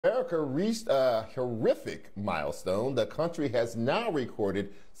America reached a horrific milestone. The country has now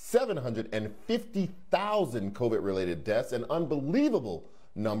recorded 750,000 COVID-related deaths, an unbelievable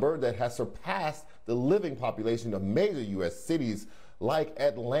number that has surpassed the living population of major U.S. cities like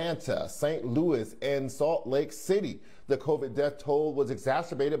Atlanta, St. Louis, and Salt Lake City. The COVID death toll was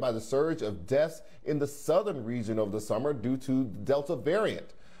exacerbated by the surge of deaths in the southern region over the summer due to the Delta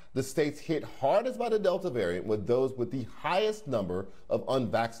variant. The states hit hardest by the Delta variant with those with the highest number of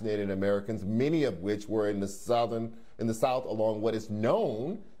unvaccinated Americans, many of which were in the South along what is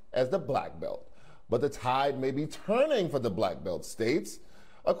known as the Black Belt. But the tide may be turning for the Black Belt states.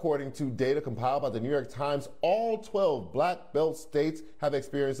 According to data compiled by the New York Times, all 12 Black Belt states have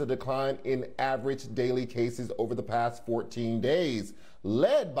experienced a decline in average daily cases over the past 14 days,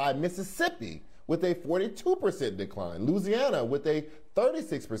 led by Mississippi with a 42% decline, Louisiana with a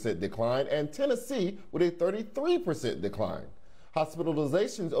 36% decline, and Tennessee with a 33% decline.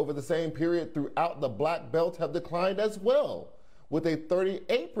 Hospitalizations over the same period throughout the Black Belt have declined as well, with a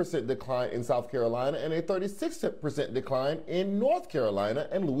 38% decline in South Carolina and a 36% decline in North Carolina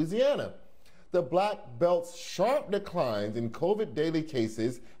and Louisiana. The Black Belt's sharp declines in COVID daily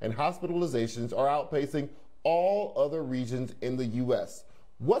cases and hospitalizations are outpacing all other regions in the U.S.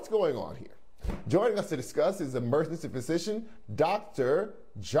 What's going on here? Joining us to discuss is emergency physician, Dr.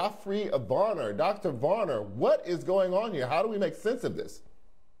 Geoffrey Varner. Dr. Varner, what is going on here? How do we make sense of this?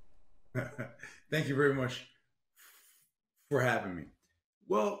 Thank you very much for having me.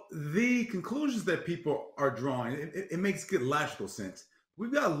 Well, the conclusions that people are drawing, it makes good logical sense.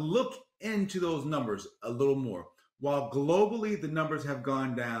 We've got to look into those numbers a little more. While globally the numbers have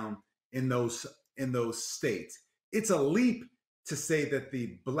gone down in those states, it's a leap to say that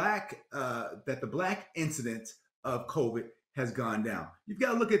the black incidence of COVID has gone down. You've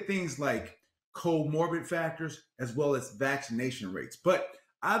got to look at things like comorbid factors as well as vaccination rates. But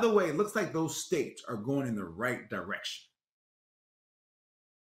either way, it looks like those states are going in the right direction.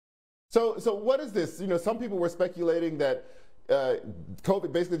 So what is this? You know, some people were speculating that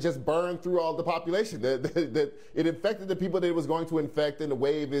COVID basically just burned through all the population, that it infected the people that it was going to infect and the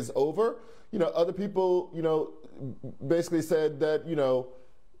wave is over. You know, other people, basically said that,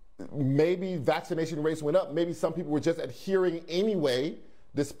 maybe vaccination rates went up. Maybe some people were just adhering anyway,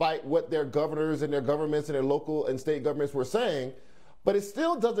 despite what their governors and their governments and their local and state governments were saying. But it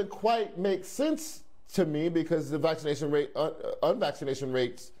still doesn't quite make sense to me because the vaccination rate, unvaccination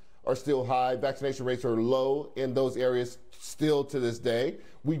rates are still high. Vaccination rates are low in those areas still to this day.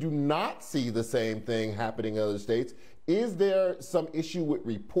 We do not see the same thing happening in other states. Is there some issue with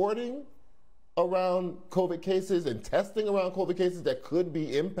reporting around COVID cases and testing around COVID cases that could be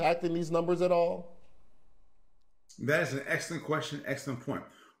impacting these numbers at all? That is an excellent question, excellent point.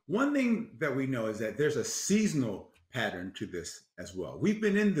 One thing that we know is that there's a seasonal pattern to this as well. We've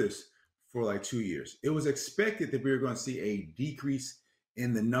been in this for like 2 years. It was expected that we were going to see a decrease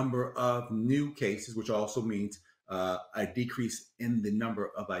in the number of new cases, which also means a decrease in the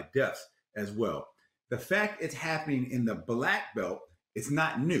number of deaths as well. The fact it's happening in the Black Belt is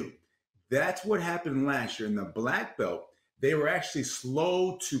not new. That's what happened last year. In the Black Belt, they were actually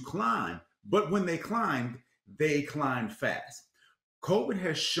slow to climb, but when they climbed fast. COVID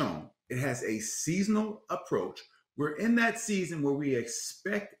has shown it has a seasonal approach. We're in that season where we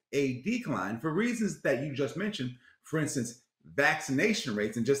expect a decline for reasons that you just mentioned. For instance, vaccination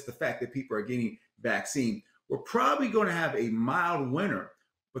rates and just the fact that people are getting vaccine. We're probably going to have a mild winter,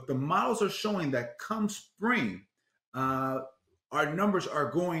 but the models are showing that come spring, our numbers are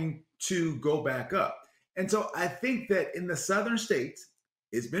going to go back up. And so I think that in the southern states,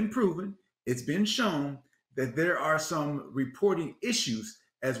 it's been proven, it's been shown that there are some reporting issues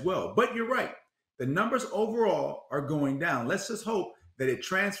as well. But you're right, the numbers overall are going down. Let's just hope that it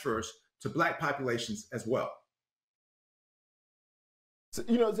transfers to Black populations as well. So,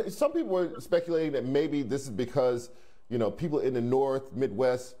 some people were speculating that maybe this is because, people in the North,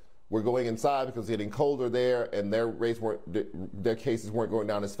 Midwest were going inside because it's getting colder there and their cases weren't going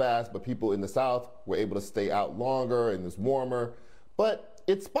down as fast, but people in the South were able to stay out longer and it's warmer. But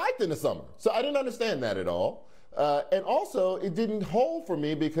it spiked in the summer. So I didn't understand that at all. And also it didn't hold for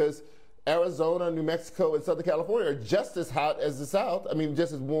me because Arizona, New Mexico, and Southern California are just as hot as the South. I mean,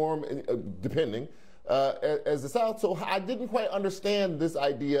 just as warm, depending. As the South. So I didn't quite understand this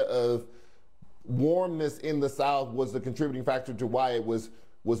idea of warmness in the South was the contributing factor to why it was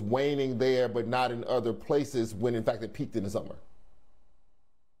waning there, but not in other places when in fact it peaked in the summer.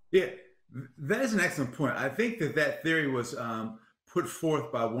 Yeah, that is an excellent point. I think that theory was put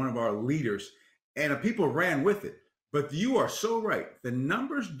forth by one of our leaders and people ran with it. But you are so right. The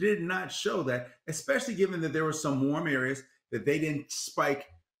numbers did not show that, especially given that there were some warm areas that they didn't spike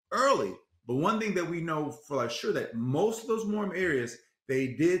early. But one thing that we know for like sure that most of those warm areas, they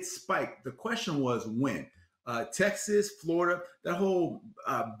did spike. The question was when. Texas, Florida, that whole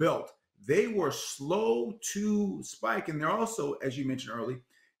belt, they were slow to spike. And they're also, as you mentioned early,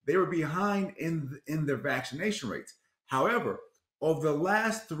 they were behind in their vaccination rates. However, over the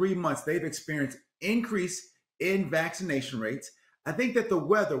last 3 months, they've experienced increase in vaccination rates. I think that the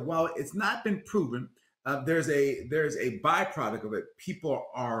weather, while it's not been proven, there's a byproduct of it. People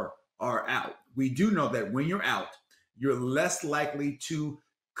are out. We do know that when you're out, you're less likely to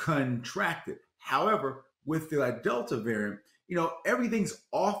contract it. However, with the Delta variant, everything's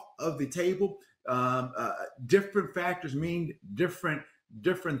off of the table. Different factors mean different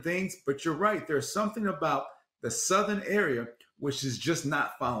things. But you're right. There's something about the southern area which is just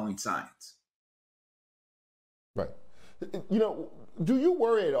not following science. Right. Do you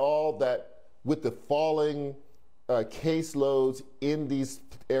worry at all that with the falling caseloads in these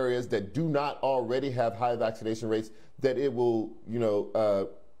areas that do not already have high vaccination rates, that it will,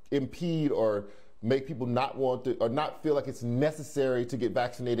 impede or make people not want to or not feel like it's necessary to get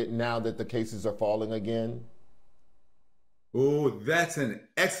vaccinated now that the cases are falling again? Oh, that's an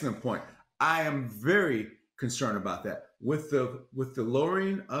excellent point. I am very concerned about that. With the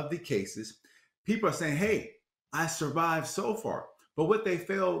lowering of the cases, people are saying, hey, I survived so far. But what they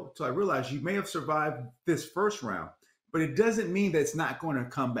fail to realize, you may have survived this first round, but it doesn't mean that it's not going to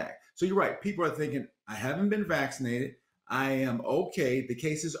come back. So you're right. People are thinking, I haven't been vaccinated. I am okay. The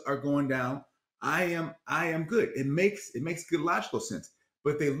cases are going down. I am good. It makes good logical sense.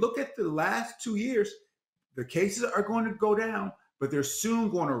 But they look at the last 2 years, the cases are going to go down, but they're soon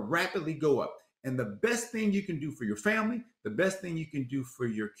going to rapidly go up. And the best thing you can do for your family, the best thing you can do for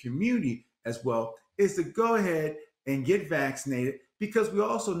your community as well, is to go ahead and get vaccinated, because we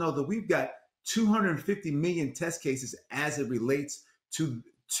also know that we've got 250 million test cases as it relates to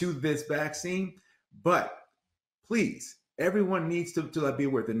this vaccine. But please, everyone needs to be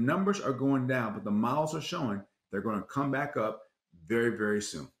aware. The numbers are going down, but the models are showing they're going to come back up very, very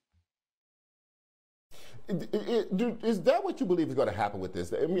soon. Is that what you believe is going to happen with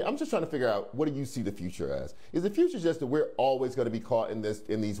this? I mean, I'm just trying to figure out, what do you see the future as? Is the future just that we're always going to be caught in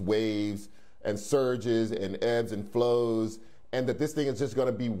these waves and surges and ebbs and flows, and that this thing is just going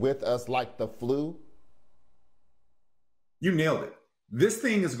to be with us like the flu? You nailed it. This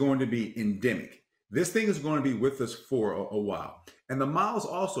thing is going to be endemic. This thing is going to be with us for a while. And the models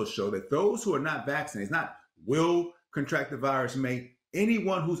also show that those who are not vaccinated, not will contract the virus,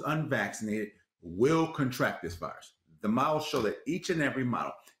 anyone who's unvaccinated will contract this virus. The models show that each and every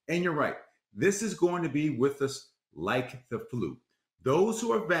model. And you're right, this is going to be with us like the flu. Those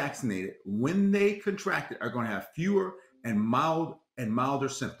who are vaccinated, when they contract it, are going to have fewer and milder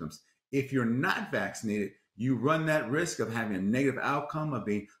symptoms. If you're not vaccinated, you run that risk of having a negative outcome, of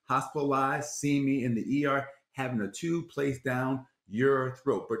being hospitalized, seeing me in the ER, having a tube placed down your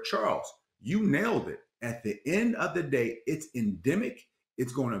throat. But Charles, you nailed it. At the end of the day, it's endemic.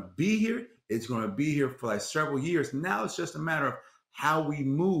 It's going to be here. It's going to be here for like several years. Now it's just a matter of how we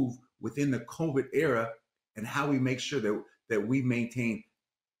move within the COVID era and how we make sure that we maintain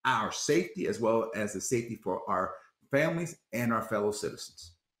our safety as well as the safety for our families and our fellow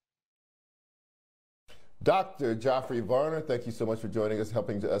citizens. Dr. Geoffrey Varner, thank you so much for joining us,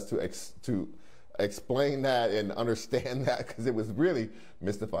 helping us to explain that and understand that, because it was really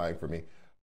mystifying for me.